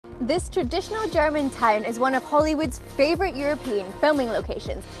This traditional German town is one of Hollywood's favourite European filming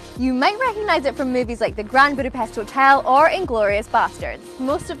locations. You might recognise it from movies like the Grand Budapest Hotel or Inglourious Basterds.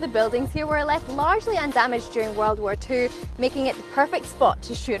 Most of the buildings here were left largely undamaged during World War II, making it the perfect spot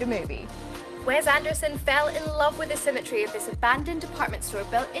to shoot a movie. Wes Anderson fell in love with the symmetry of this abandoned department store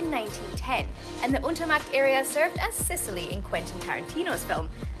built in 1910, and the Untermacht area served as Sicily in Quentin Tarantino's film.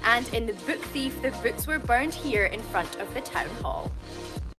 And in The Book Thief, the books were burned here in front of the town hall.